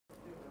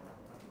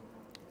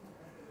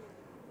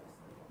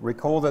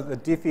Recall that the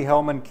Diffie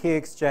Hellman key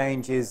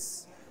exchange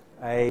is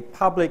a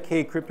public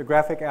key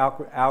cryptographic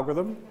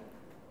algorithm.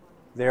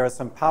 There are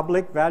some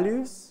public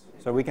values,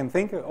 so we can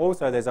think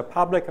also there's a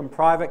public and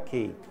private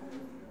key.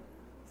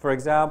 For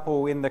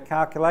example, in the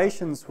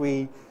calculations,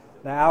 the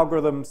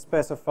algorithm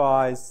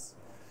specifies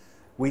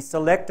we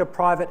select a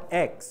private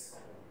x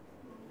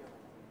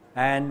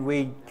and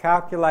we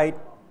calculate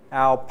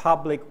our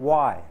public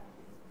y,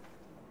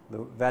 the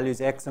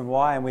values x and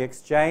y, and we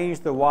exchange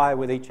the y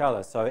with each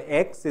other. So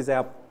x is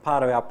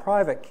part of our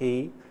private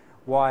key,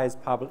 y is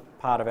part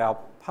of our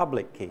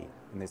public key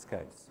in this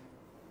case.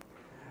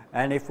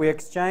 And if we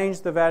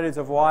exchange the values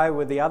of y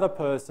with the other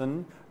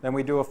person, then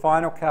we do a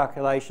final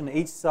calculation.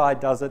 Each side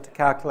does it to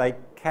calculate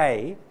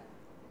k,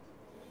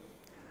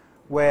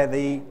 where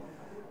the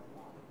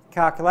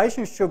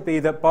calculation should be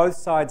that both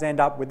sides end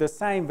up with the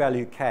same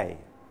value k.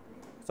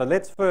 So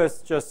let's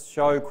first just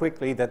show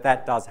quickly that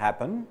that does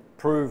happen,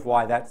 prove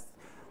why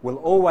we'll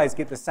always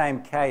get the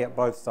same k at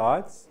both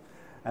sides,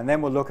 and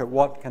then we'll look at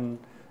what can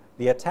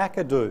the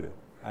attacker do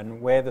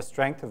and where the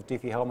strength of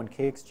Diffie Hellman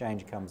key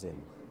exchange comes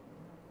in.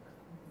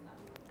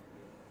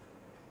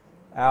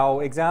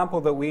 Our example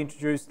that we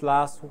introduced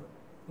last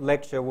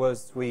lecture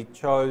was we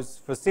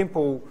chose for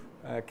simple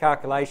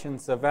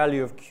calculations a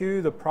value of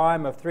q, the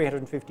prime of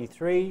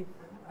 353,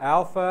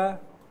 alpha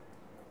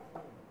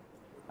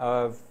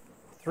of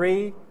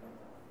 3,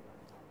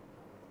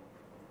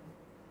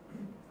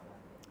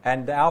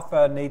 and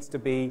alpha needs to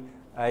be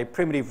a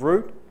primitive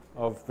root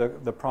of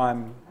the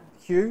prime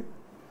q.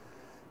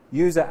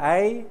 User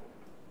A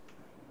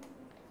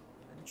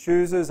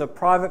chooses a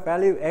private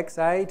value,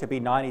 xa, to be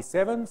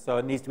 97, so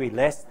it needs to be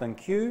less than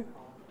q.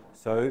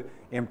 So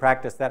in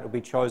practice that will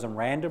be chosen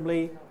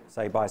randomly,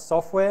 say by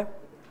software.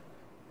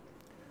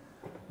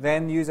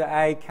 Then user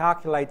A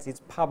calculates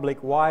its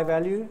public y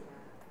value,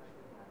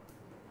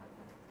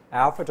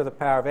 alpha to the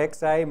power of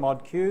xa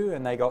mod q,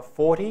 and they got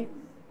 40.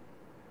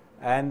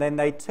 And then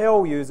they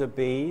tell user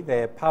B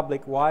their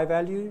public y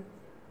value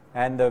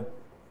and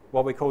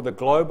what we call the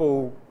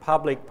global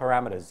public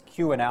parameters,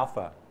 q and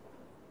alpha.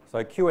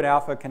 So q and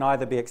alpha can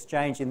either be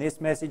exchanged in this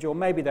message or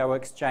maybe they were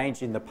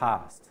exchanged in the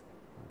past.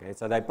 Okay,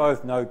 so they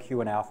both know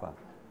q and alpha.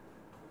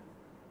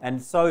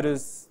 And so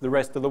does the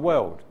rest of the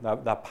world,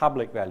 the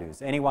public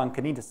values. Anyone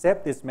can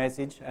intercept this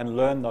message and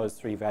learn those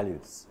three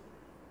values.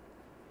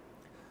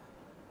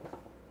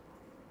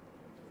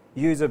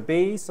 User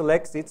B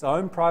selects its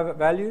own private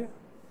value,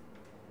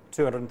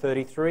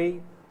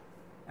 233,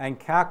 and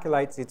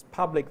calculates its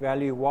public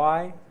value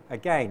y,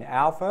 again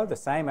alpha, the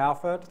same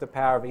alpha, to the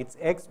power of its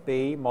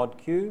xb mod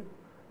q,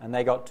 and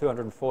they got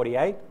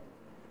 248,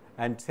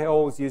 and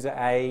tells user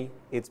A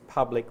its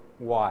public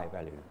y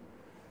value.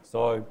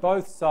 So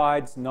both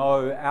sides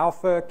know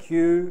alpha,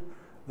 q,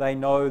 they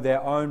know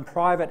their own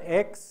private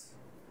x,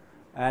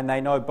 and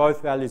they know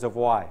both values of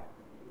y,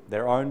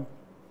 their own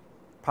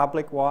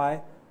public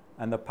y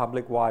and the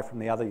public y from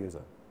the other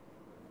user.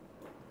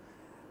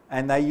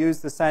 And they use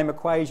the same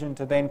equation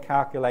to then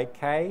calculate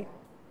k,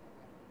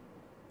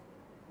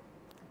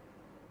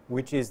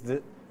 which is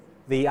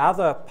the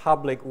other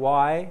public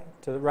y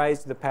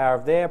raised to the power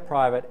of their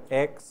private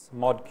x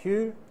mod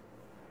q,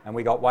 and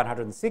we got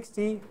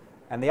 160.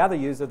 And the other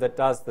user that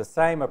does the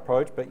same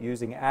approach but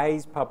using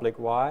A's public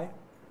y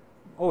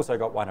also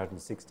got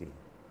 160.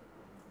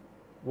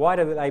 Why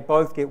do they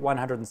both get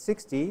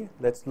 160?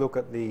 Let's look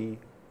at the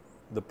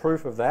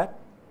proof of that.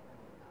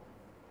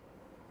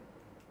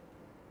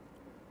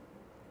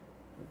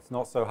 It's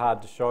not so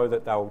hard to show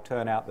that they'll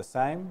turn out the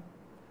same.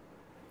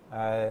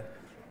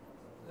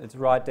 Let's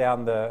write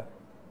down the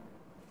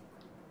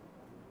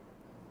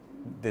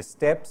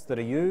steps that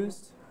are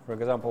used. For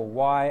example,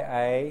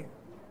 ya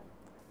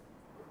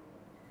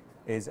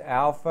is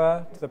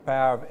alpha to the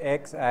power of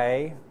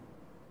xa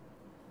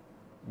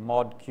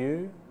mod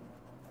q.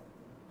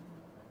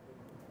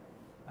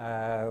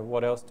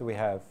 What else do we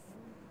have?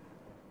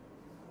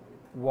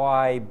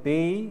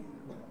 yb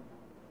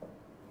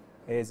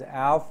is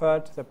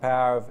alpha to the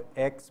power of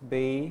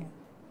xb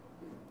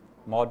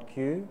mod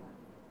q.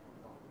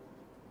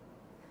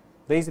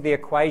 These are the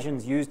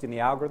equations used in the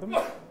algorithm,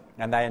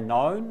 and they are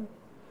known.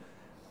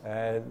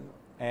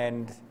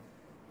 And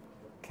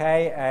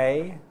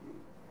Ka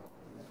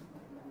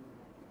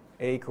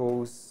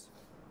equals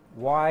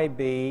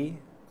yb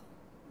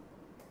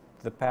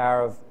to the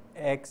power of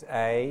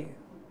xa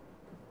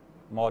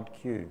mod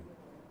q.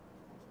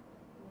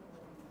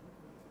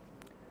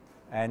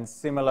 And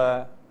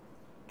similar,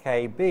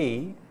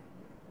 Kb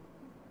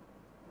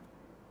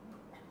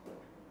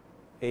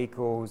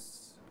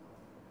equals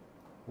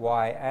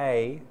ya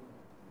to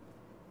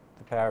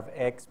the power of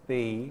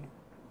xb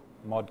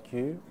mod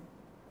q.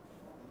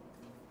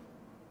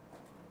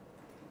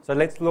 So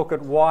let's look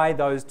at why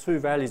those two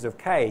values of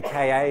k, Ka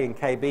and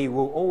Kb,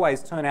 will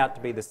always turn out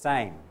to be the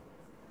same.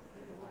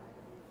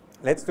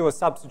 Let's do a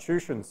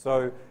substitution.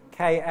 So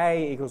Ka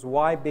equals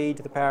yb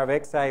to the power of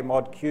xa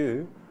mod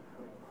q.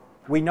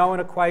 We know an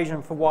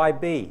equation for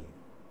yb.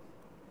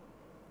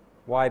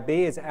 Yb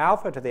is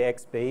alpha to the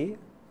xb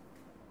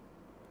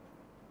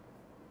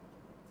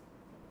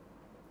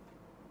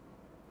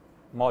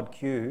mod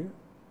q,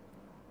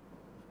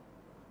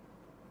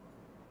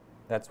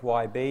 that's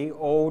yb,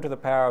 all to the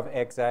power of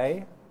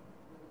xa,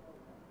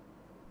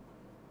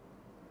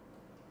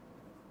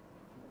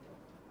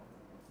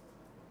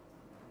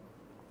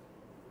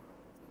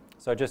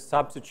 so just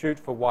substitute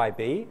for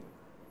yb.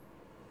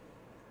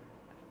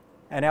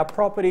 And our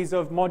properties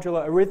of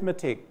modular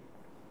arithmetic,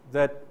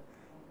 that,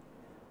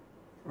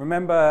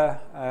 remember,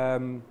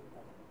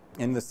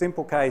 in the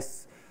simple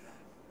case,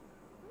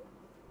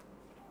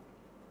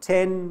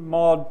 10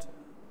 mod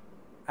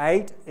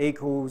 8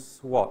 equals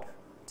what?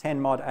 10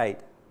 mod 8.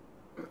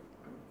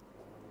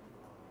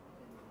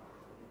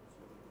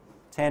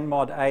 10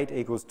 mod 8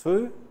 equals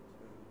 2.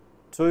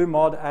 2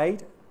 mod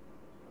 8.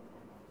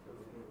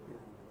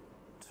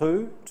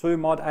 2. 2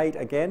 mod 8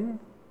 again.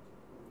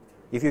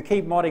 If you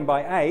keep modding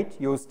by 8,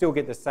 you'll still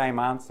get the same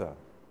answer.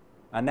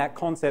 And that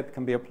concept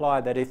can be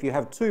applied that if you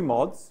have two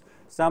mods,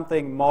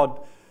 something mod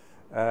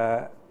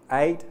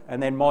 8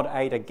 and then mod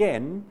 8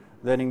 again,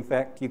 then in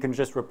fact you can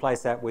just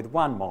replace that with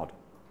one mod.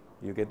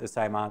 You get the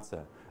same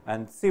answer.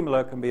 And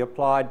similar can be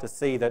applied to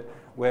see that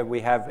where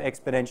we have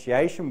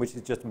exponentiation, which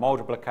is just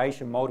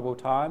multiplication multiple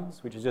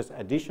times, which is just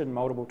addition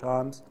multiple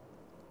times.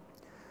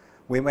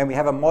 When we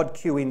have a mod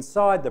q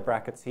inside the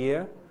brackets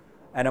here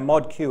and a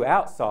mod q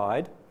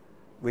outside,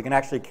 we can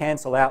actually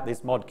cancel out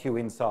this mod q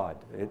inside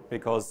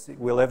because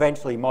we'll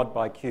eventually mod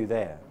by q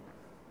there.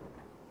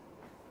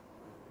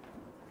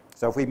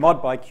 So if we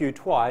mod by q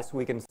twice,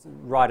 we can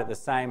write it the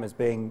same as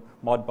being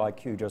mod by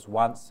q just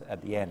once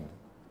at the end.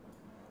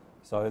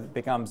 So it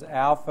becomes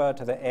alpha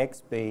to the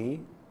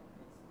xb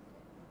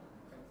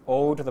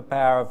all to the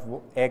power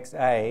of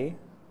xa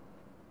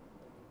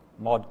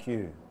mod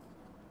q.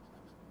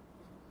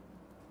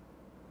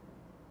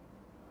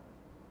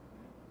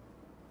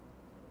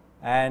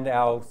 And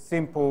our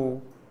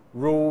simple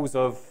rules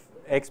of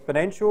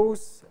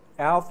exponentials,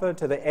 alpha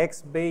to the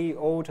xb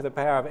all to the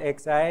power of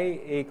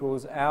xa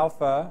equals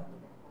alpha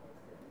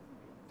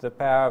to the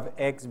power of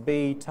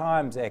xb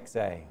times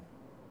xa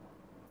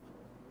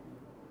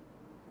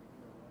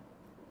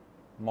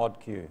mod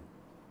q.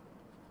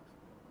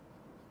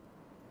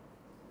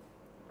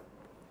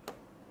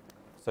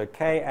 So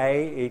Ka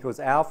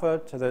equals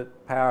alpha to the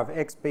power of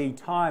xb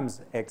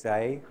times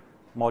xa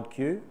mod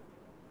q.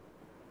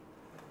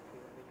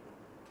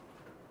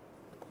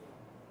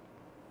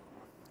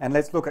 And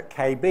let's look at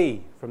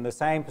Kb from the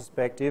same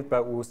perspective,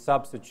 but we'll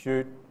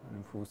substitute,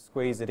 and we'll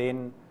squeeze it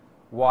in.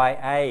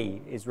 Ya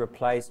is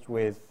replaced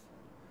with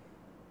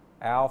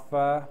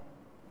alpha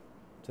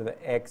to the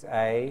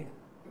xa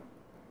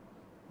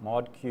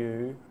mod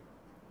q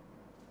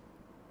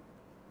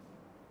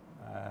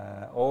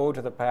all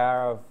to the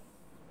power of,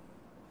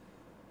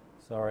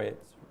 sorry,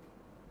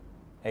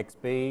 it's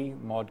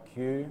xb mod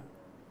q.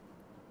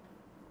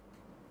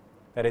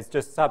 That is,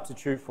 just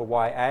substitute for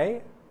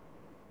Ya.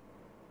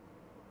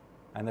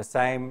 And the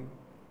same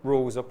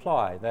rules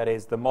apply. That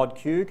is, the mod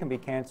q can be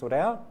cancelled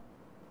out.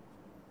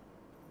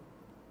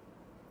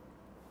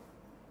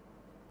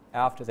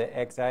 After the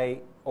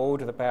xa all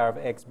to the power of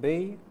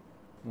xb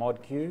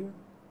mod q.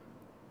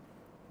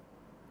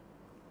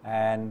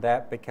 And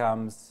that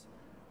becomes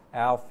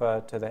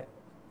alpha to the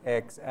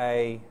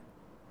xa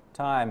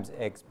times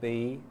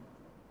xb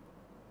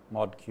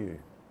mod q.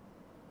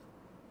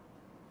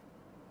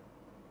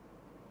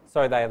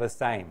 So they are the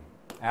same.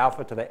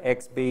 Alpha to the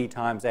xb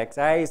times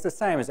xa is the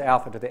same as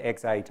alpha to the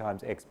xa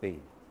times xb.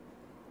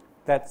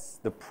 That's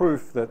the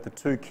proof that the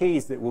two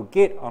keys that we'll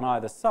get on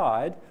either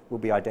side will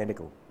be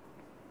identical.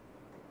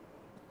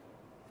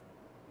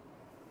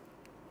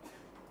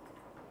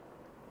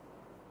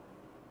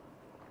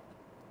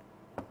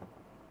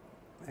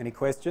 Any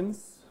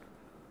questions?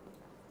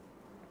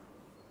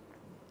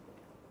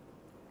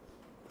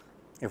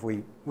 If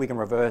we can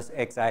reverse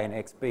xa and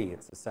xb,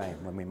 it's the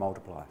same when we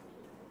multiply.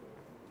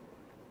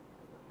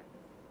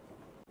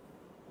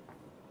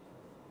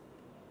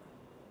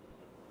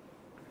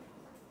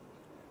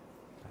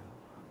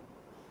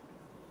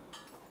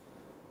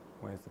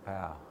 Where's the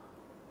power?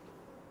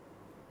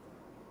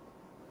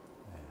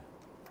 There.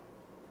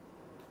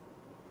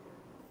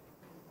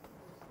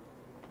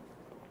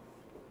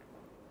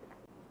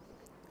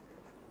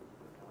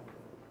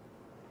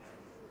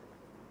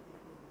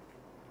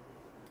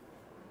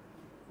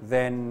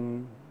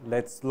 Then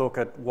let's look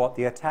at what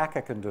the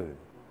attacker can do.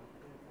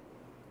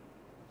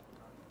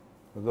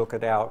 We'll look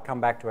at come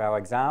back to our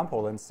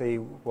example and see,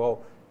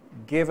 well,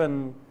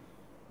 given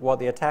what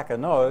the attacker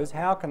knows,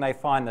 how can they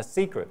find the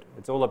secret?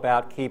 It's all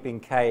about keeping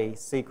K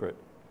secret.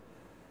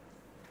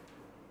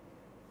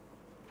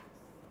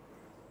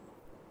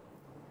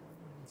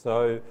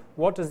 So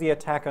what does the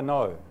attacker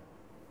know?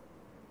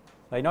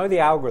 They know the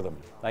algorithm.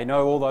 They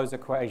know all those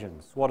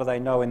equations. What do they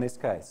know in this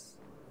case?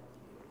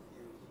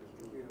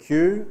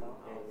 Q,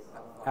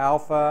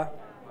 alpha,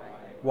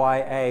 Ya,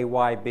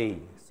 Yb.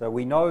 So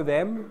we know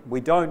them.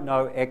 We don't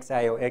know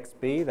Xa or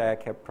Xb. They are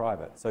kept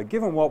private. So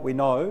given what we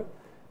know,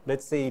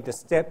 let's see the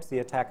steps the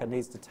attacker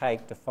needs to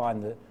take to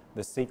find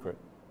the secret.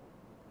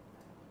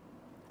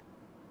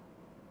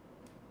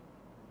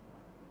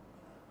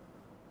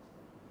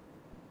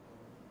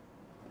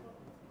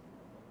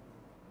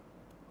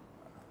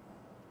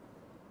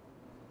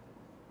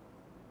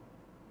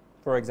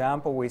 for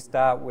example, we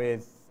start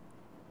with,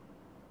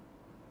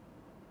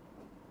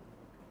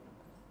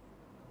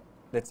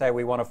 let's say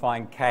we want to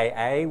find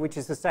Ka, which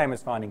is the same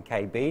as finding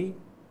Kb,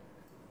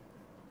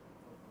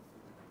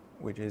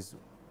 which is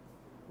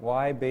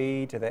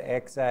Yb to the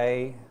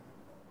Xa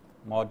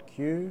mod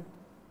Q.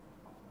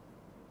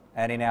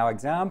 And in our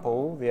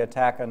example, the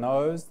attacker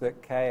knows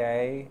that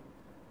Ka,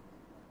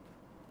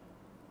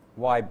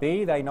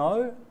 Yb they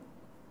know,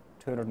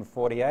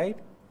 248.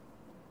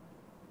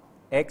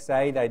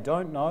 Xa they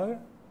don't know,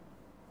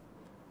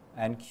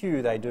 and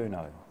Q they do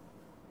know.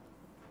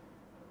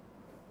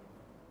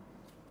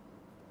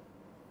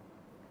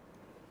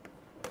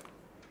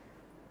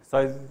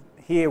 So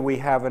here we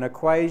have an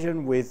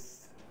equation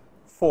with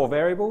 4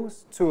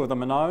 variables. 2 of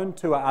them are known,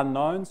 2 are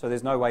unknown, so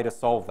there's no way to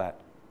solve that.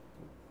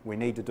 We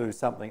need to do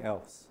something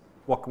else.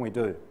 What can we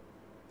do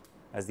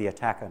as the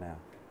attacker now?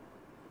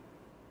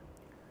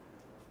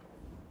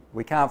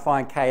 We can't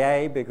find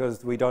Ka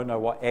because we don't know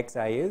what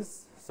Xa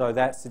is, so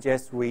that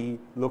suggests we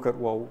look at,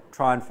 well,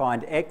 try and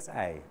find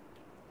Xa.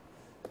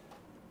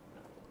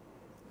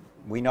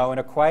 We know an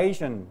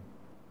equation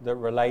that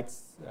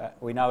relates,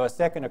 we know a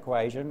second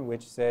equation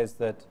which says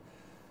that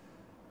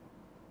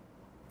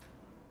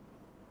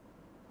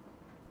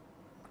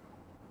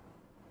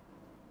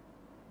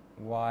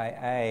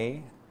Ya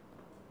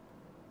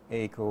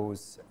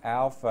equals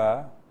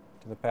alpha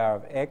to the power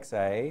of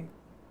Xa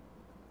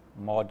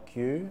mod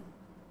Q.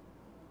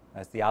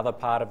 That's the other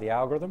part of the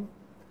algorithm.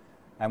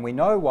 And we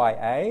know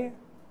Ya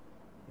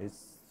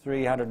is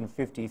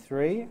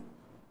 353.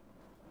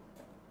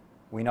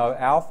 We know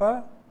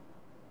alpha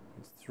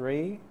is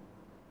 3.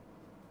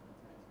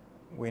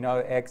 We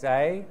know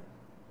Xa.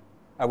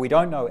 We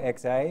don't know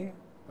Xa,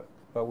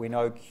 but we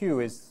know Q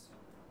is...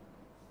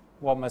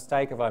 What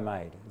mistake have I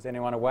made? Is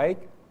anyone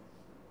awake?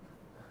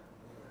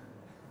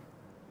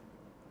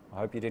 I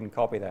hope you didn't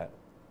copy that.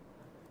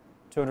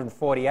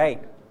 248.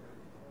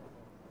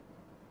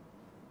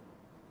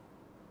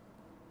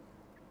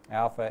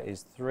 Alpha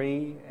is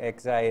 3,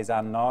 Xa is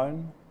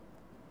unknown,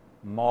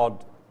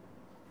 mod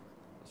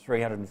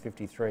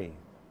 353.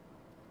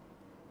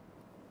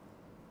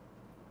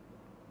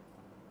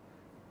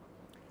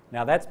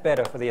 Now that's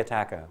better for the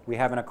attacker. We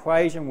have an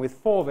equation with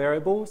 4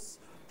 variables,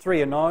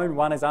 3 are known,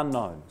 1 is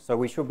unknown. So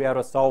we should be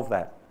able to solve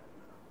that.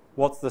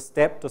 What's the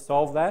step to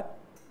solve that?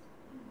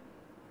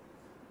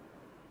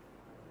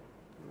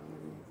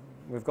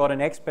 We've got an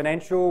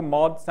exponential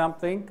mod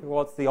something.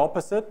 What's the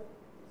opposite?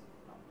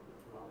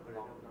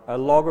 A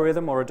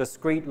logarithm or a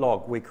discrete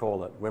log, we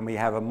call it. When we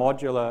have a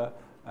modular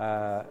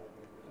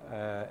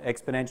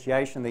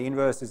exponentiation, the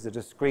inverse is a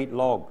discrete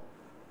log.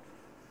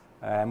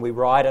 And we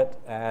write it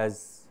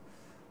as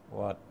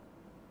what?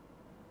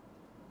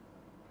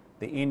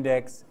 The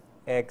index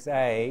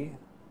Xa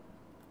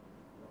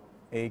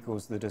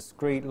equals the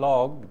discrete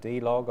log, d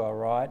log, all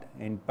right,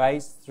 in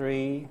base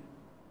 3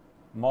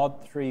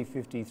 mod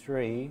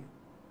 353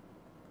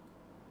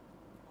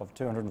 of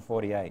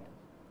 248.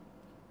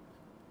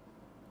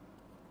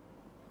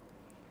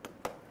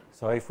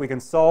 So if we can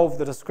solve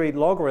the discrete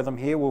logarithm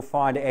here, we'll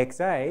find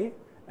Xa,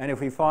 and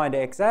if we find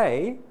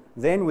Xa,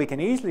 then we can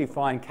easily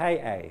find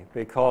Ka,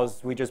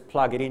 because we just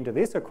plug it into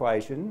this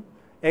equation.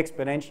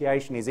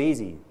 Exponentiation is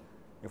easy.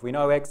 If we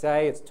know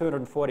Xa, it's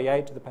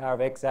 248 to the power of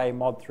Xa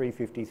mod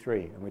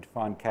 353, and we'd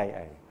find Ka.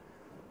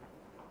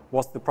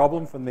 What's the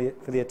problem for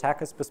the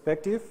attacker's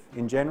perspective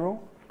in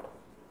general?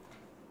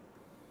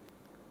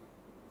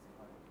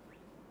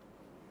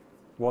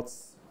 What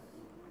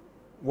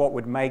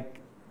would make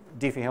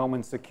Diffie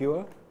Hellman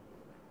secure?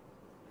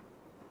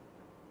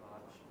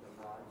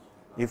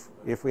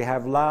 If we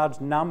have large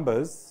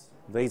numbers,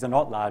 these are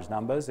not large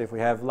numbers, if we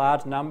have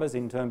large numbers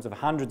in terms of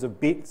hundreds of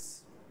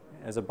bits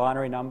as a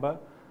binary number,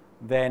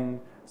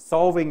 then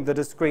solving the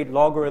discrete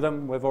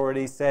logarithm, we've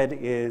already said,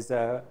 is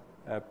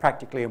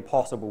practically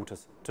impossible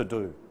to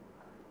do.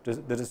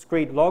 The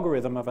discrete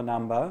logarithm of a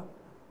number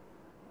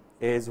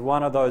is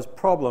one of those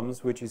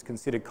problems which is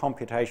considered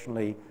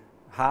computationally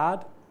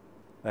hard.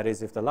 That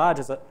is, if the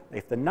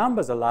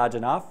numbers are large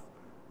enough,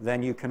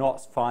 then you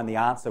cannot find the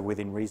answer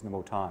within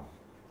reasonable time,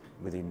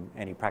 within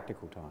any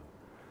practical time.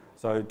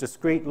 So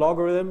discrete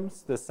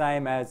logarithms, the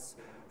same as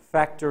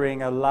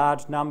factoring a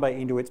large number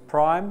into its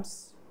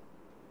primes,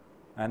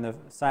 and the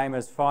same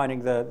as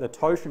finding the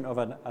totient of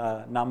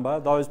a number,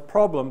 those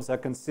problems are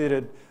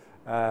considered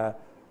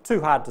too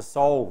hard to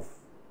solve.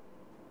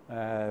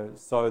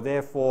 So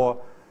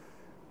therefore,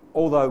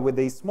 although with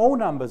these small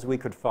numbers we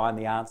could find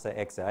the answer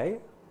Xa,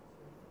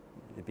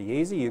 it'd be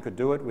easy, you could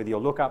do it with your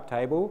lookup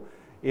table.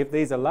 If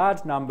these are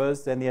large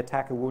numbers, then the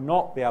attacker will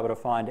not be able to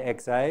find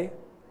Xa,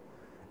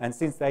 and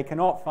since they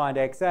cannot find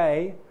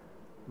Xa,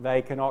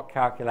 they cannot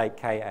calculate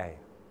Ka.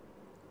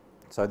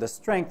 So the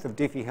strength of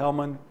Diffie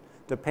Hellman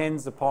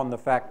depends upon the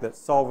fact that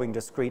solving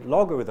discrete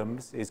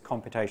logarithms is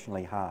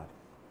computationally hard.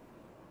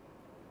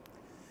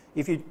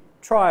 If you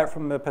try it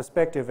from the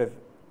perspective of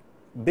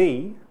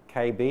B,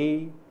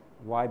 Kb,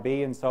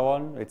 Yb, and so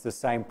on, it's the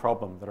same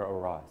problem that will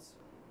arise.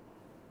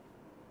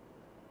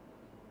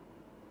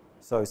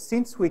 So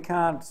since we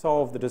can't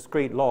solve the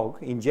discrete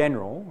log in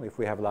general, if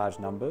we have large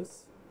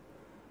numbers,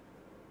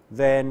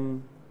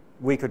 then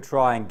we could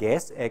try and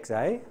guess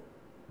XA,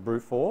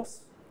 brute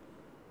force.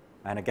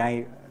 And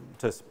again,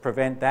 to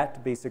prevent that to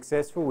be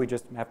successful, we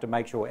just have to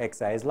make sure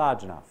XA is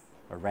large enough,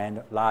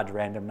 a large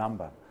random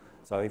number.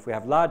 So if we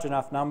have large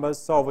enough numbers,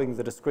 solving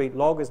the discrete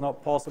log is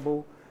not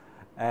possible,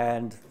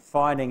 and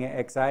finding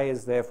XA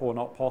is therefore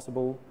not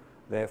possible,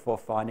 therefore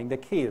finding the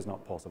key is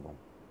not possible.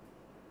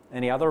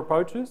 Any other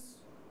approaches?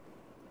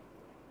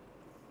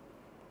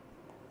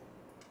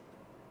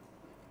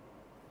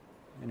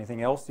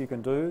 Anything else you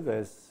can do?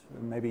 There's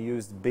maybe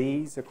use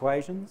B's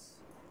equations.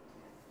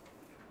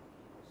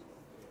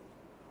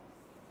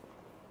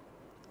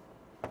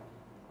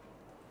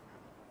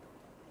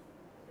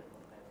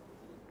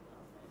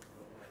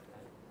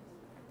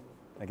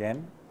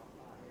 Again?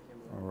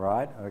 All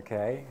right,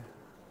 okay.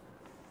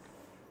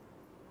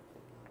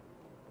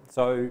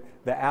 So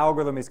the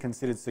algorithm is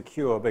considered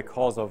secure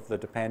because of the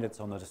dependence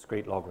on the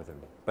discrete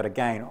logarithm. But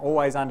again,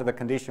 always under the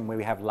condition where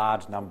we have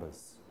large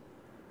numbers.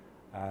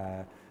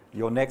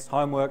 Your next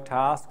homework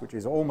task, which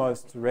is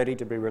almost ready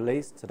to be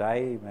released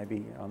today,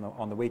 maybe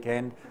on the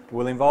weekend,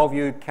 will involve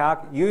you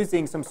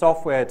using some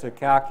software to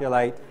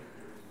calculate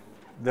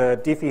the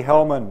Diffie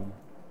Hellman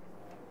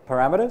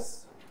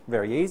parameters.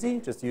 Very easy,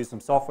 just use some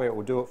software, it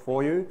will do it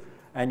for you.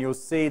 And you'll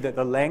see that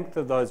the length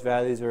of those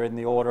values are in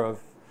the order of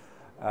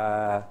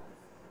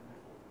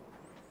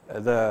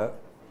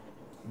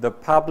the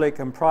public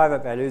and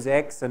private values,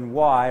 X and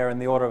Y, are in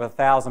the order of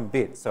 1,000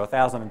 bits, so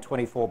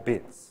 1,024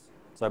 bits.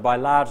 So by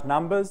large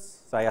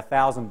numbers, say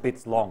 1,000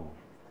 bits long.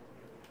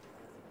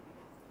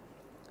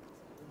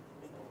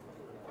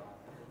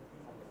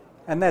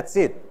 And that's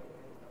it.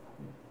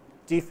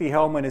 Diffie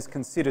Hellman is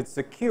considered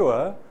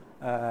secure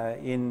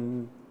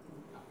in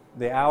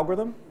the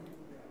algorithm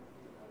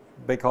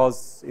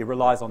because it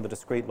relies on the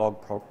discrete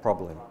log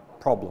problem.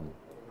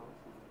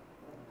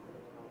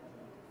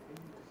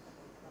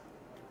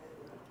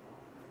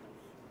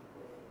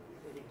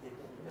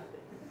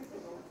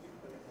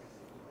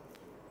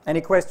 Any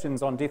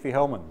questions on Diffie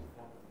Hellman?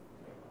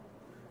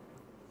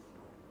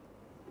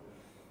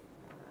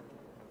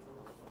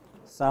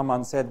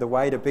 Someone said the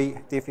way to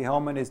beat Diffie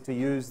Hellman is to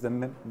use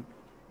the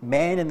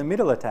man in the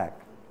middle attack.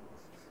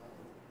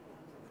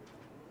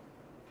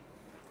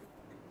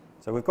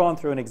 So we've gone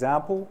through an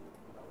example.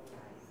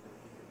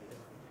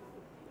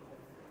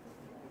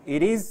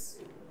 The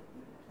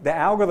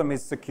algorithm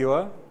is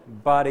secure,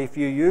 but if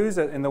you use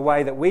it in the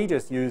way that we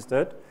just used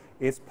it,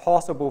 it's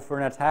possible for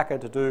an attacker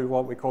to do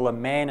what we call a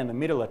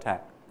man-in-the-middle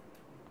attack.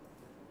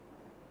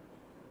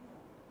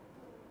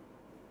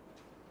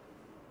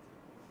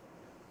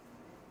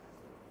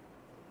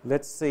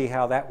 Let's see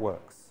how that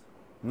works.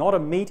 Not a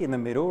meet in the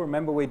middle.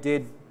 Remember we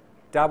did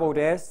doubled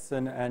S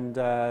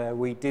and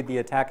we did the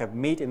attack of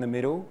meet in the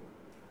middle.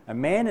 A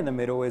man in the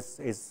middle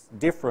is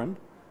different,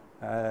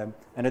 and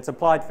it's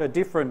applied for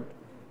different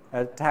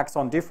attacks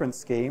on different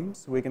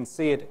schemes. We can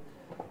see it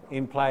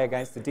in play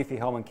against the Diffie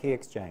Hellman key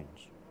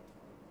exchange.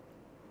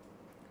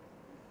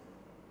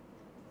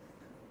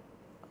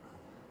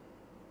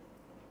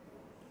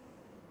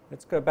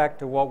 Let's go back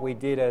to what we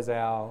did as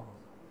our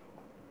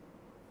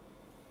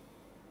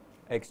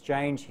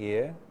exchange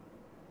here.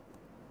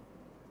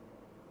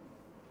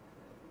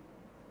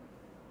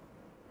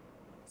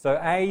 So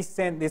A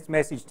sent this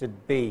message to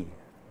B,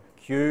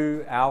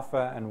 Q,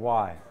 alpha, and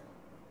Y.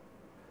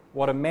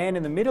 What a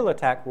man-in-the-middle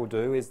attack will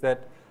do is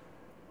that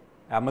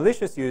our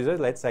malicious user,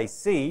 let's say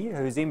C,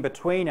 who's in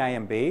between A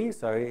and B,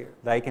 so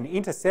they can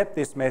intercept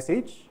this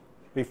message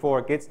before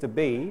it gets to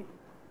B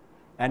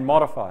and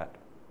modify it.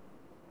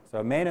 So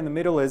a man in the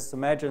middle is,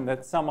 imagine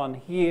that someone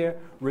here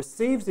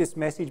receives this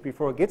message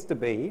before it gets to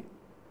B,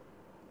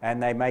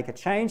 and they make a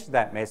change to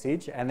that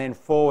message and then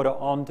forward it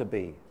on to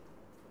B.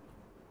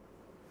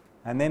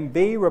 And then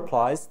B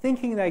replies,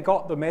 thinking they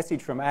got the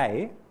message from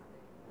A.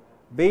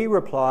 B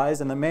replies,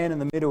 and the man in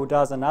the middle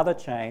does another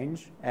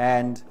change,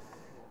 and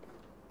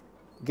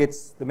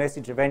the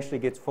message eventually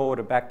gets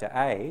forwarded back to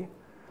A.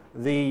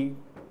 The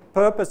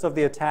purpose of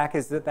the attack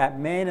is that that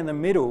man in the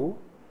middle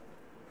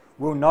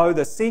will know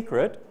the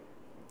secret,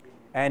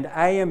 and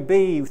A and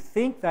B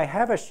think they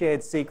have a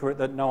shared secret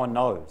that no one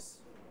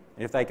knows.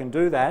 If they can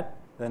do that,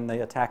 then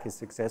the attack is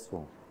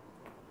successful.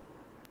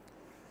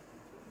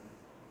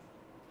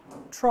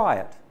 Try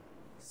it.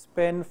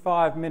 Spend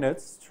 5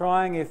 minutes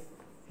trying if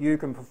you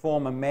can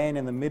perform a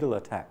man-in-the-middle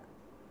attack.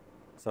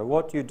 So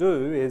what you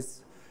do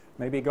is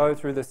maybe go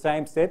through the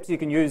same steps. You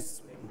can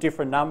use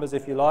different numbers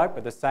if you like,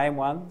 but the same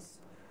ones.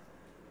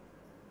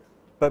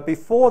 But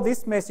before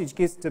this message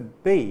gets to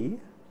B,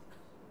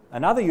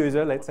 another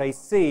user, let's say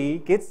C,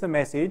 gets the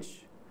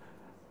message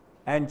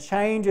and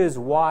changes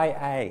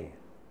YA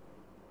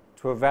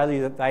to a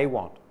value that they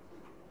want.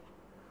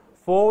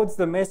 Forwards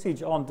the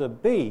message onto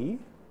B.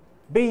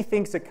 B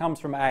thinks it comes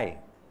from A.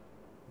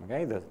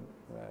 Okay,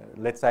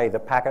 let's say the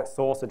packet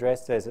source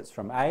address says it's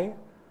from A.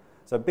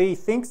 So B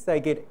thinks they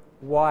get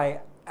YA,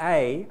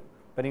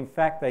 but in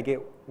fact they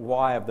get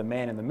Y of the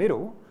man in the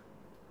middle.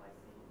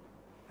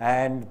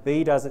 and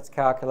B does its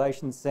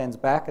calculation, sends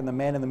back, and the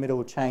man in the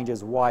middle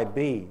changes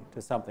YB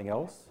to something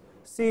else.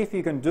 See if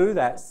you can do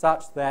that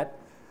such that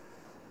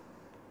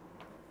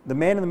the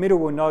man in the middle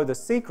will know the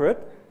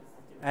secret,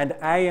 and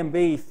A and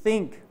B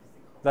think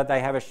that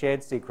they have a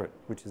shared secret,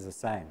 which is the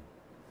same.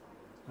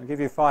 I'll give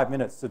you 5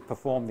 minutes to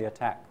perform the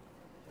attack.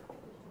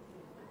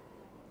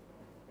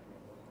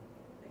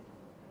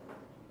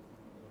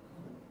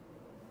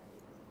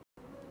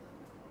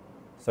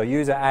 So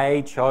user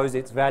A chose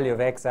its value of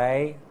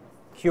XA,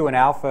 Q and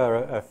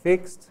alpha are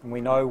fixed, and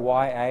we know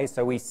YA,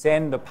 so we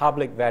send the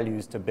public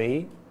values to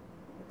B.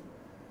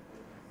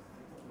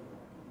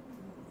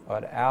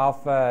 But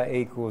alpha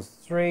equals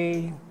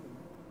 3,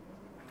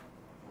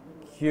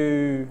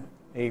 Q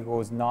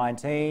equals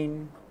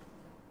 19,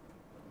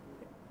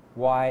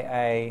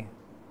 YA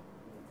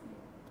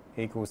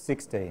equals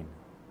 16.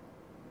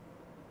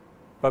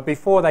 But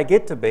before they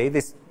get to B,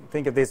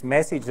 think of this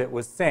message that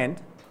was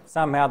sent.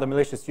 Somehow the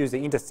malicious user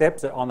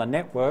intercepts it on the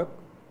network,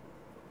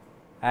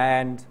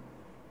 and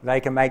they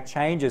can make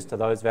changes to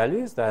those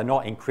values. They're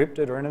not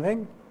encrypted or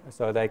anything,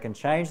 so they can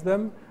change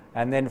them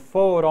and then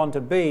forward on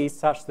to B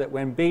such that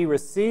when B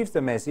receives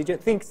the message,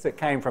 it thinks it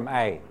came from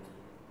A.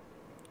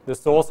 The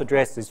source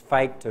address is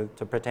fake to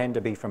pretend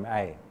to be from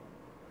A.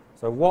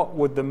 So what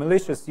would the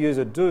malicious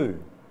user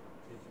do?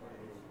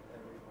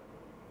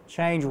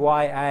 Change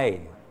YA.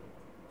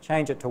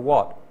 Change it to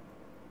what?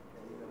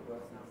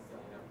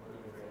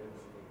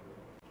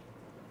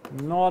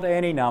 Not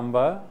any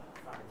number.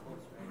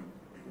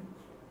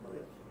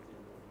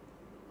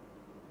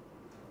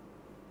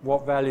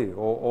 What value?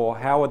 Or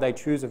how would they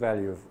choose a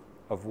value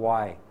of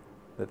Y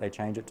that they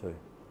change it to?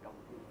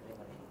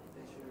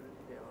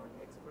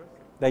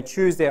 They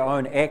choose their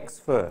own X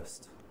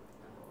first.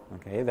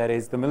 Okay, that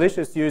is, the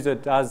malicious user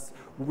does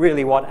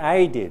really what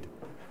A did.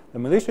 The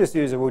malicious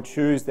user will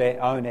choose their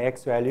own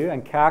X value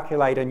and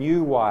calculate a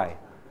new Y.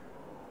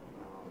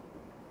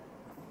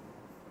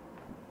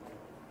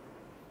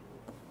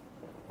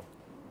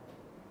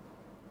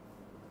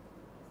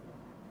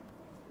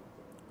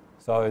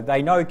 So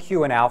they know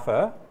Q and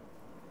alpha.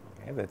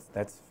 Okay,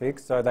 that's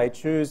fixed. So they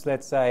choose,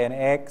 let's say, an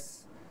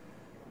X.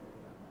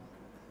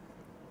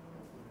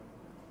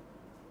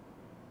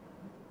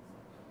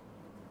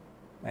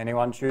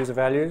 Anyone choose a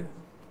value?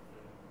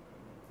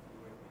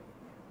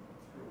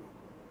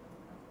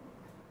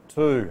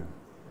 2.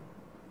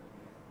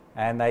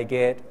 And they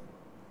get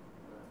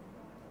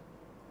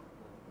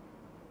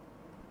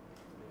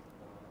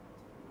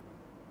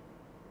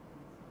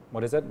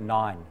what is it?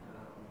 9.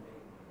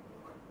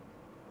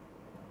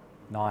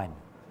 9.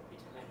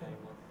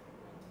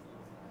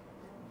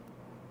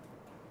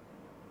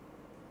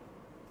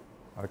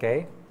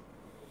 Okay.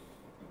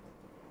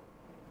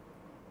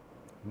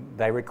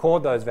 They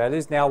record those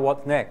values. Now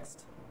what's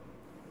next?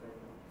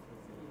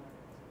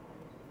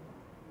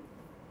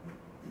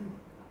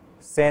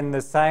 Send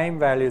the same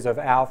values of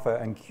alpha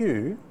and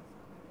Q.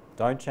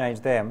 Don't change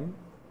them.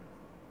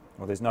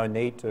 Well, there's no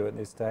need to at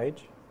this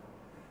stage.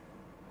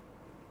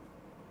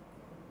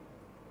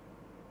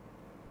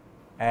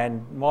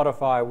 And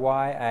modify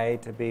YA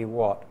to be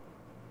what?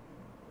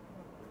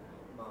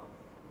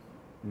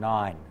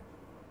 9.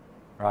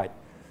 Right.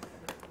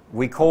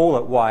 We call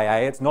it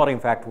YA. It's not in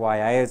fact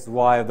YA. It's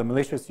Y of the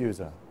malicious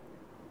user.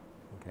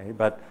 Okay.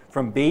 But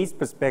from B's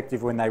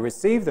perspective, when they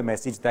receive the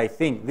message, they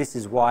think this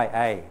is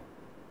YA.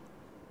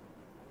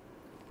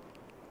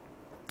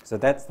 So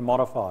that's the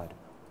modified.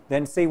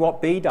 Then see what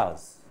B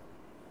does.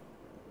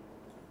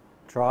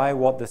 Try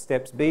what the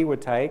steps B would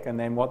take and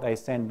then what they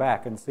send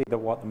back, and see that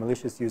what the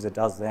malicious user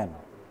does then.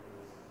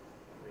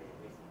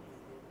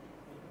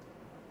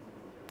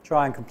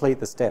 Try and complete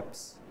the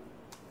steps.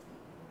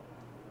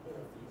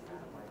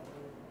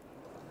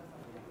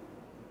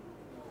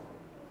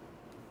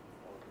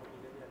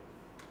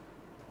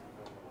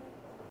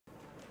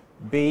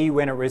 B,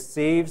 when it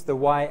receives the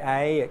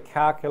YA, it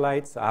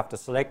calculates, after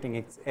selecting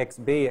its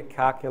XB, it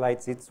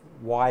calculates its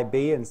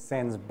YB and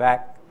sends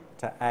back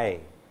to A.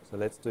 So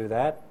let's do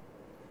that.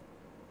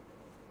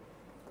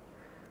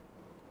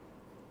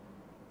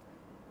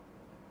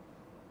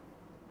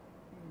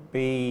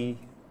 B,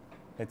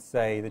 let's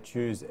say they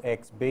choose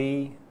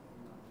XB.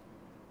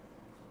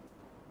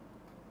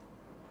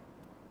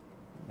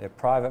 Their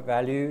private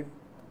value,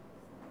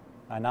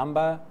 a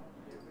number,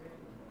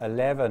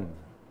 11.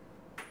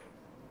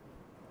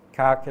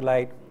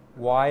 Calculate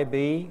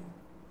YB.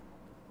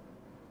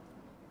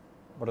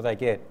 What do they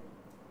get?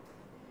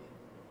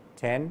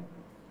 10.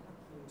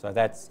 So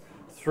that's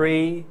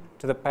 3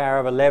 to the power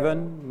of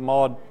 11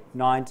 mod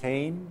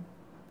 19.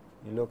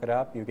 You look it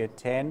up, you get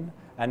 10.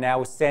 And now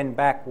we'll send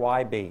back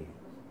YB.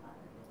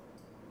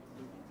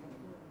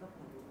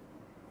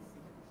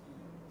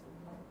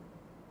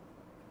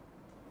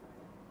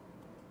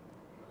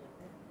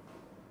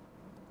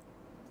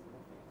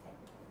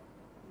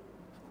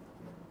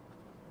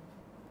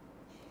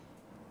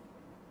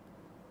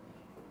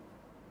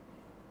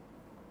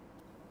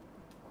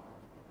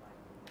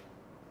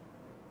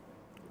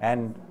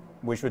 And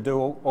we should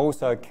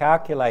also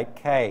calculate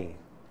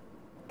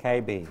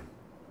KB.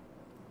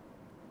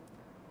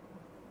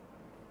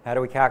 How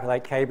do we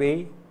calculate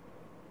KB?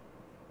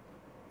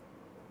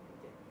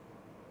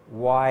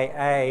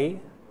 YA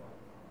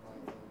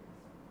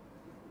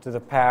to the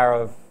power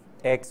of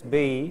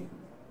XB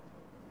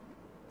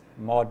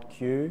mod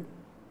Q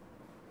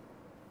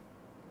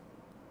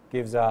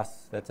gives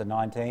us, that's a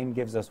 19,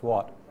 gives us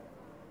what?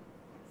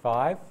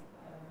 5?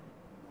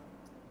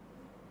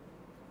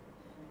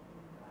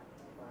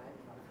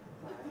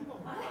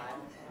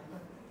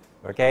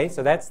 Okay,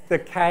 so that's the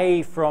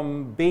K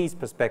from B's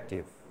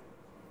perspective.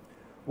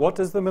 What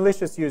does the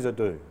malicious user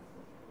do?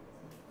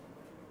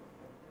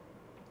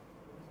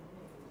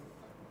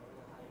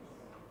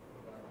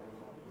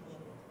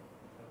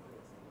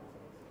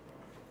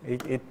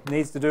 It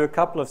needs to do a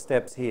couple of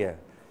steps here.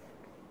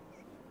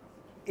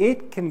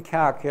 It can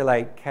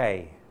calculate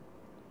K.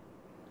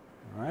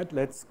 All right,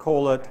 let's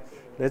call it,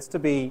 let's to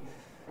be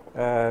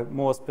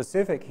more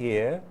specific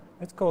here,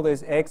 let's call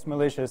this X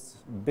malicious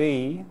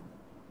B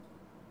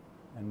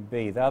and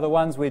B. They're the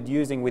ones we're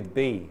using with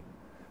B.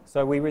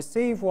 So we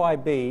receive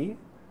YB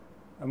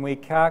and we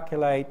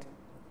calculate,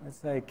 let's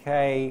say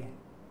K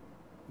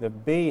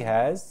that B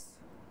has.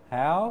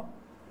 How?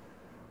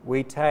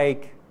 We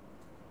take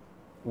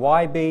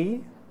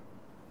YB,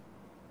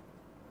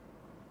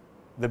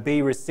 the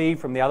B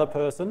received from the other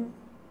person,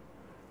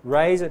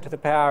 raise it to the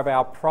power of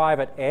our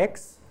private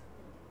X,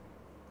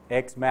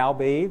 X mal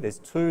B, there's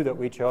 2 that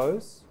we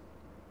chose,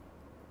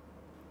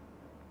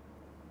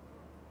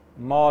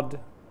 mod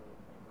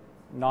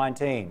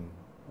 19.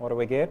 What do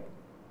we get?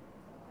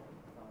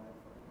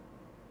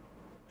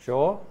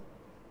 Sure?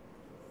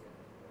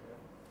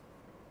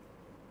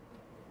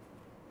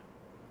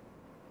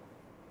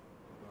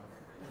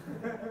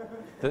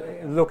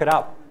 Look it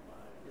up.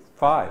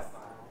 5.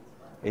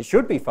 It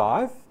should be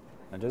 5.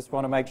 I just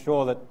want to make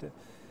sure that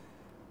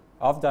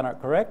I've done it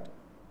correct.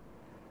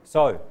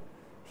 So,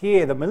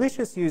 here the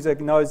malicious user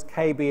knows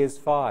KB is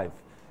 5.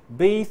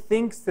 B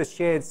thinks the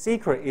shared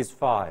secret is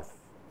 5.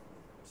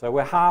 So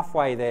we're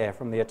halfway there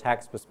from the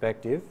attack's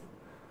perspective.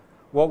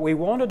 What we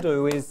want to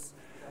do is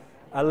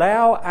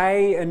allow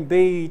A and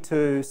B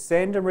to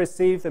send and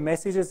receive the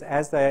messages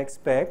as they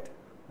expect.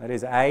 That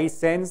is, A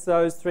sends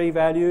those 3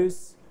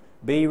 values,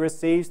 B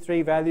receives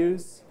 3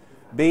 values,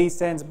 B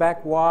sends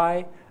back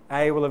Y,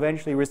 A will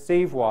eventually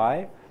receive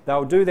Y.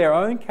 They'll do their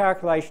own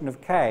calculation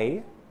of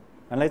K,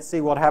 and let's see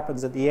what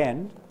happens at the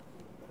end.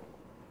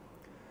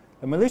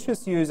 The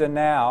malicious user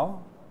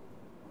now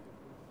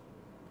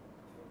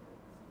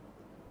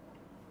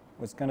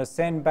was going to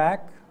send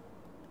back.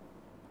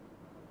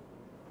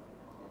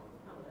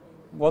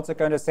 What's it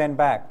going to send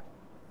back?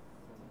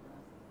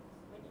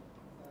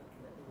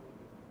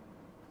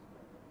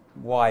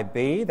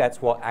 YB,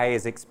 that's what A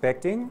is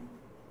expecting.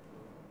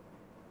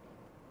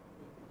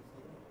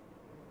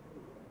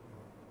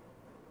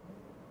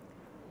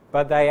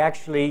 But they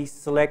actually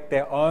select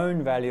their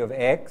own value of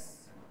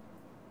X.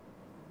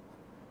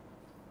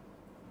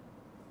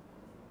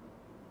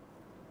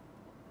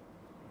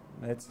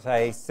 Let's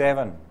say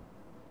 7.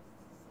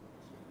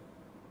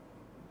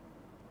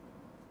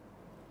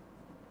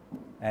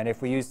 And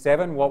if we use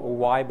 7, what will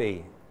Y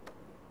be?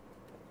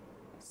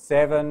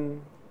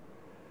 7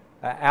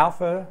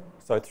 alpha,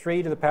 so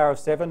 3 to the power of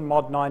 7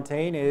 mod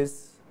 19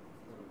 is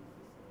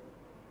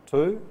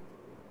 2.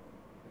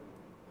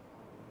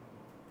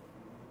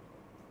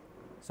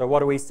 So what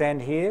do we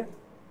send here?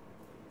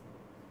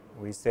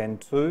 We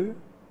send 2.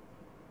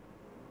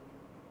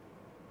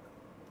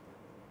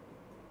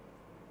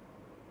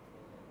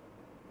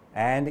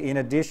 And in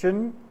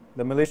addition,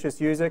 the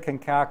malicious user can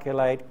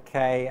calculate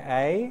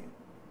Ka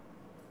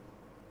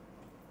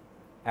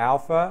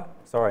alpha,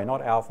 sorry,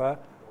 not alpha,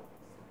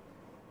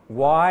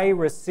 Y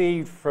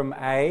received from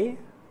A,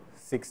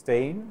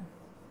 16,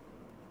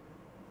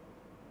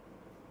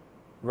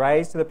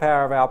 raised to the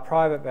power of our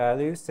private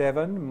value,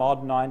 7,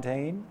 mod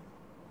 19.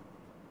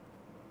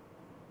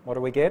 What do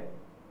we get?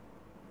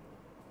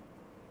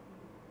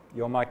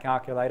 You're my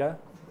calculator.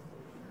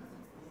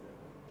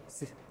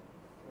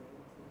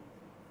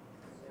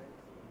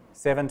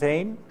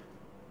 17.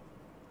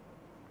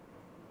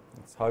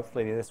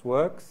 Hopefully this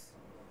works.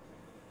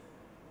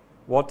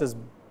 What does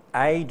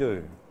A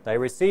do? They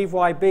receive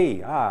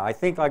YB. I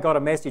think I got a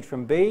message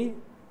from B.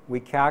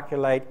 We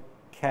calculate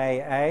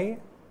Ka.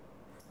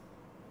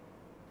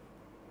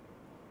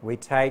 We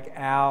take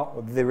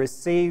the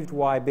received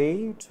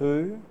YB,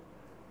 2,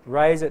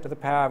 raise it to the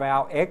power of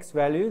our X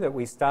value that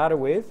we started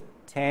with,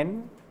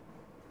 10.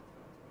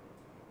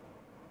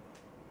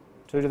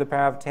 2 to the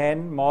power of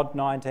 10, mod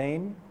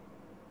 19.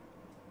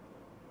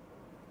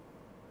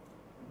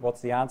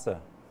 What's the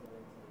answer?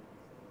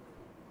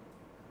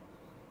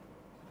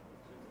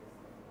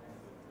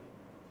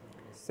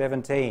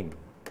 17.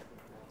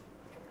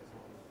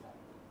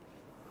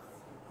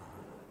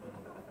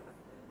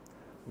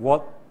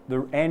 What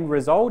the end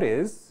result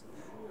is,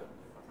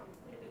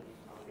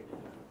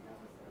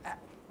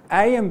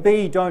 A and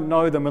B don't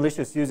know the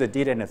malicious user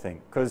did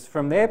anything, because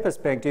from their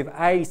perspective,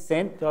 A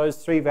sent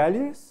those 3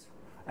 values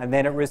and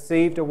then it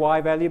received a Y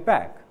value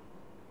back.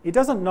 It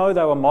doesn't know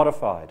they were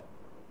modified.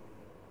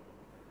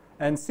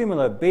 And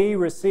similar, B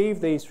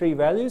received these three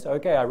values.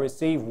 Okay, I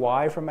receive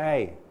Y from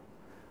A.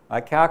 I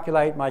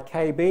calculate my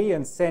KB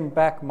and send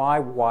back my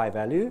Y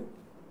value.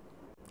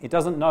 It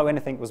doesn't know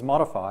anything was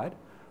modified,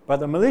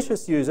 but the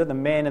malicious user, the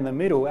man in the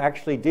middle,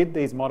 actually did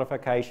these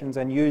modifications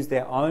and used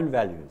their own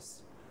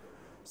values.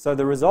 So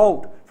the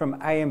result from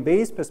A and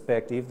B's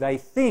perspective, they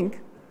think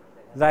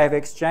they have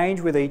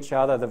exchanged with each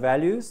other the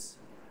values,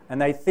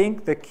 and they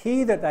think the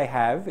key that they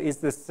have is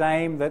the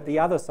same that the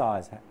other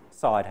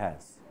side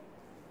has.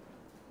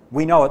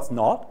 We know it's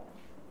not.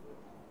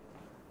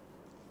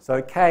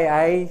 So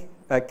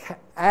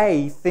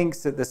A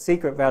thinks that the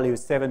secret value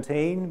is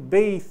 17,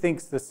 B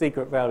thinks the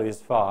secret value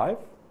is 5.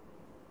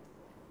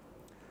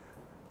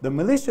 The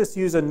malicious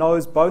user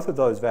knows both of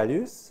those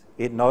values.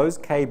 It knows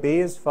KB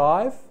is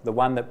 5, the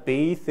one that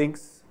B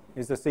thinks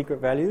is the secret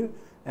value,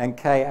 and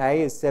KA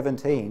is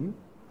 17.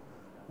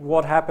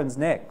 What happens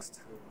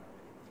next?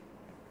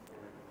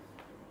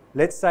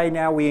 Let's say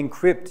now we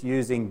encrypt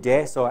using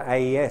DES or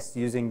AES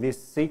using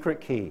this secret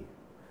key.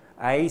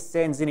 A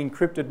sends an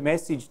encrypted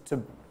message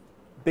to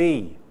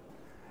B.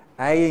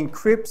 A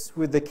encrypts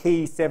with the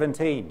key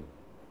 17.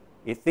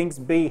 It thinks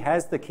B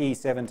has the key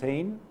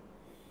 17.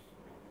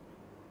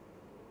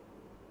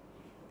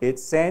 It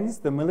sends,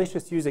 the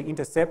malicious user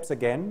intercepts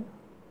again.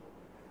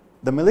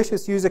 The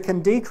malicious user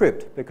can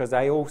decrypt because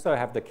they also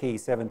have the key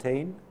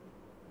 17.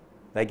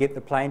 They get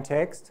the plain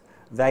text.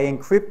 They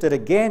encrypt it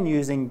again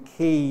using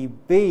key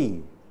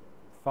B,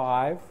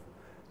 5.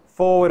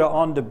 Forward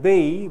on to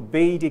B,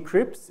 B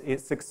decrypts. It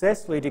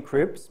successfully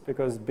decrypts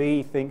because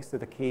B thinks that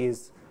the key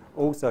is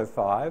also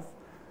 5.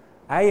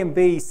 A and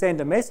B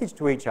send a message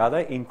to each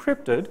other,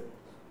 encrypted,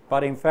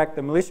 but in fact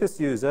the malicious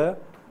user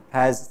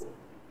has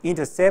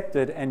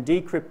intercepted and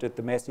decrypted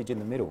the message in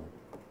the middle.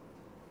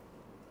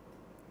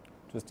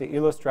 Just to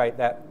illustrate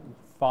that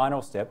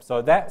final step.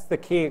 So that's the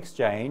key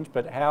exchange,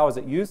 but how is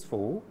it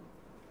useful?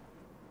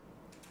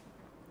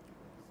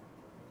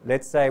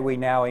 Let's say we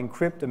now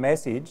encrypt a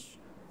message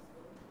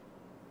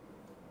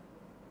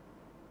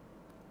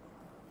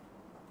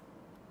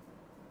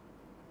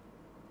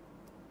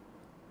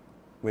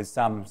with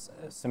some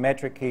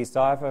symmetric key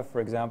cipher. For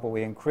example,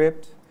 we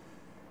encrypt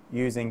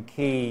using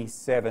key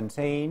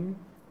 17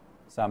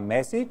 some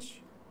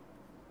message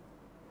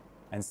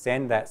and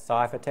send that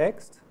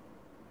ciphertext.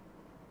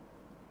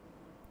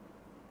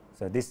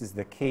 So this is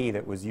the key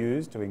that was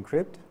used to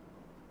encrypt.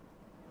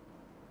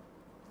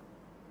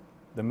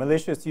 The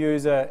malicious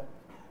user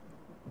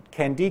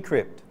can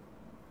decrypt.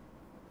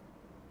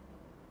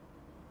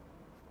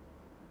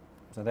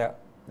 So that,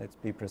 let's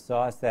be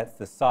precise, that's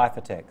the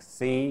ciphertext,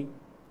 C.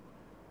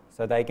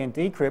 So they can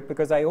decrypt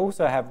because they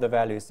also have the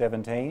value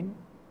 17.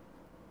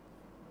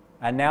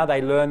 And now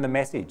they learn the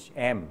message,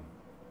 M.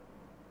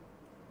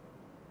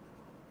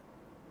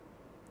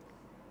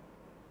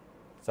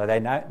 So they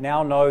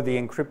now know the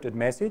encrypted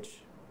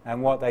message,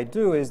 and what they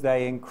do is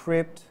they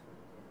encrypt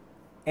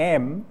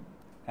M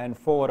and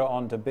forward it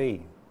on to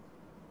B.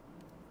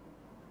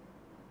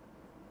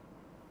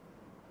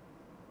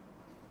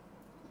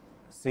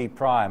 C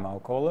prime,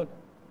 I'll call it,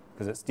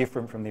 because it's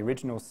different from the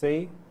original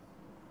C.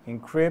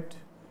 Encrypt,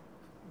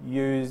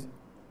 use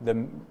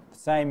the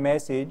same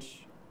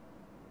message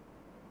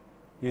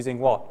using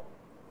what?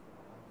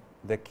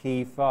 The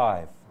key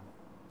 5.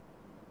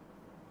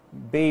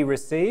 B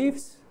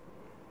receives.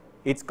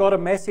 It's got a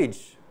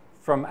message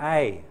from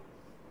A.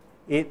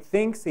 It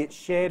thinks it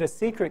shared a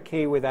secret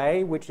key with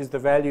A, which is the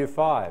value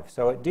 5,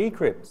 so it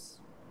decrypts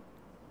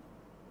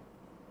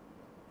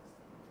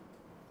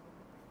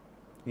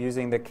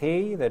using the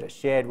key that it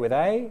shared with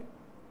A,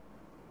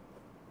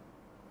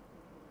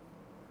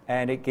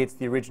 and it gets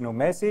the original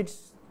message.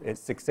 It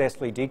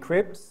successfully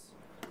decrypts,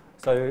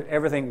 so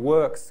everything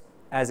works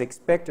as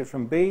expected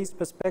from B's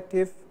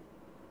perspective,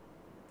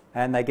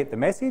 and they get the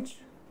message.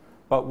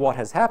 But what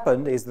has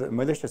happened is that the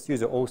malicious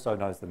user also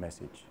knows the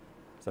message.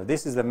 So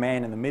this is the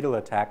man in the middle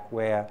attack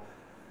where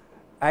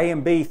A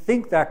and B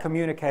think they're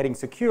communicating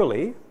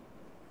securely.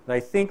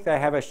 They think they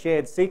have a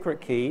shared secret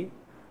key,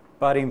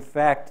 but in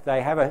fact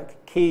they have a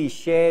key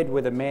shared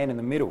with a man in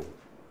the middle.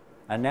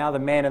 And now the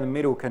man in the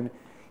middle can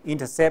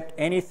intercept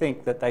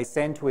anything that they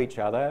send to each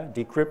other,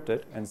 decrypt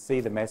it, and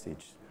see the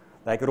message.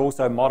 They could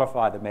also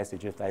modify the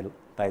message if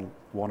they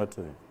wanted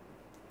to.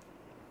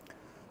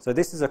 So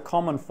this is a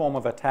common form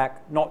of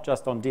attack, not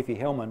just on Diffie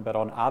Hellman, but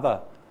on other,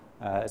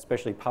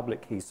 especially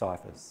public key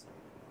ciphers.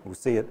 We'll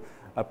see it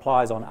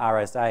applies on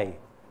RSA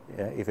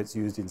if it's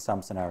used in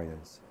some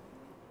scenarios.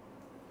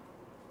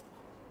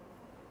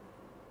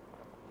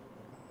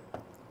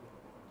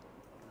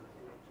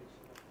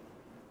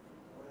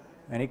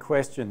 Any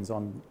questions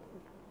on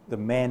the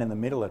man in the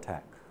middle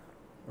attack?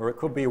 Or it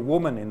could be a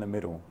woman in the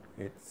middle.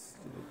 It's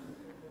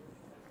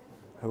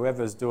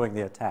whoever's doing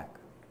the attack.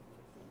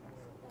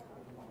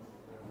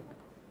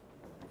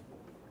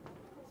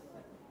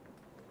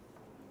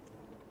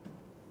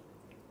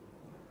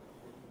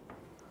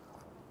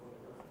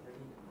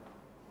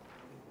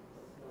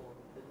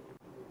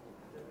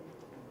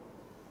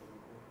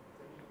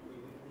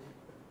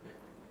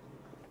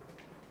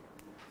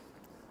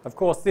 Of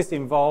course, this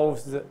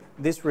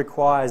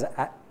requires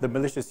the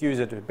malicious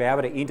user to be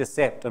able to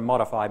intercept and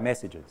modify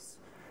messages,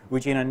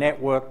 which in a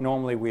network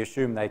normally we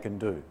assume they can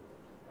do.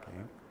 Okay.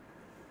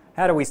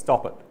 How do we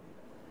stop it?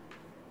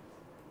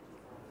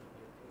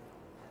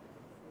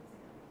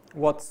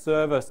 What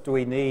service do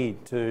we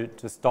need to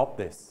stop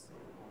this?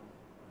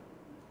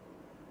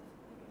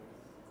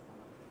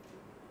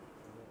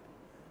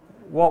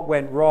 What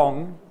went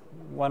wrong?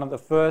 One of the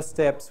first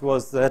steps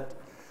was that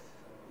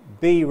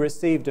B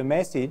received a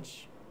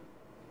message,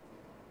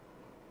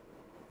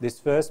 this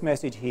first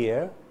message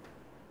here,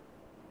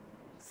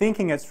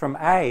 thinking it's from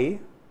A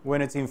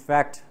when it's in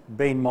fact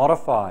been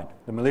modified.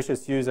 The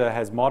malicious user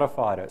has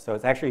modified it, so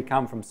it's actually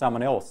come from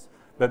someone else.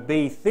 But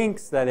B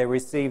thinks that they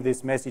received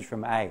this message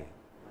from A.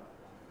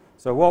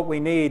 So what we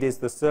need is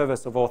the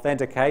service of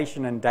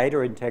authentication and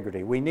data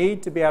integrity. We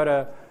need to be able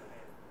to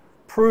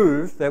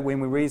prove that when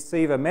we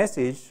receive a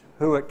message,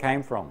 who it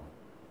came from.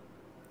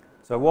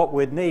 So what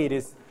we'd need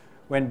is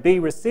when B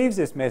receives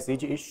this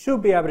message, it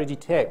should be able to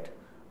detect,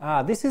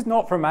 this is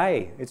not from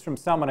A, it's from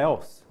someone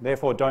else,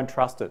 therefore don't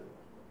trust it.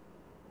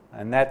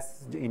 And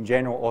that's, in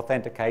general,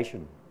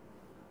 authentication.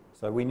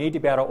 So we need to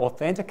be able to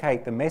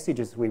authenticate the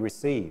messages we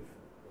receive,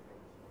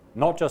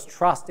 not just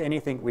trust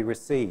anything we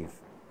receive.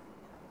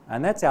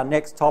 And that's our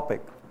next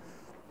topic.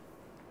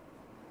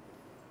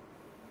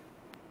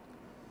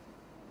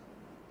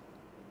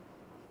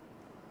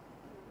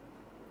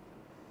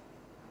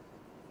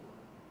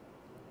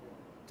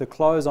 To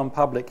close on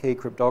public key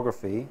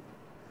cryptography,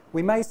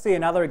 we may see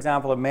another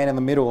example of man in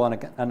the middle on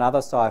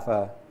another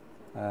cipher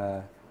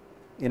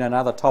in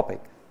another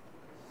topic.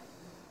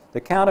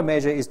 The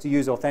countermeasure is to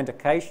use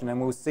authentication, and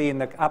we'll see in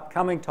the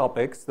upcoming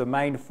topics the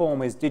main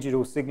form is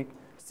digital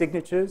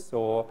signatures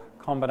or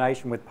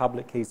combination with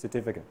public key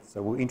certificates.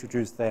 So we'll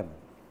introduce them.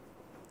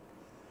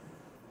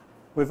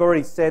 We've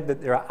already said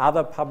that there are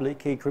other public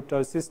key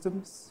crypto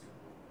systems.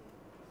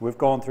 We've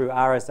gone through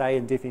RSA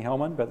and Diffie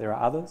Hellman, but there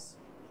are others.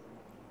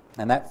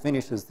 And that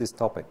finishes this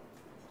topic.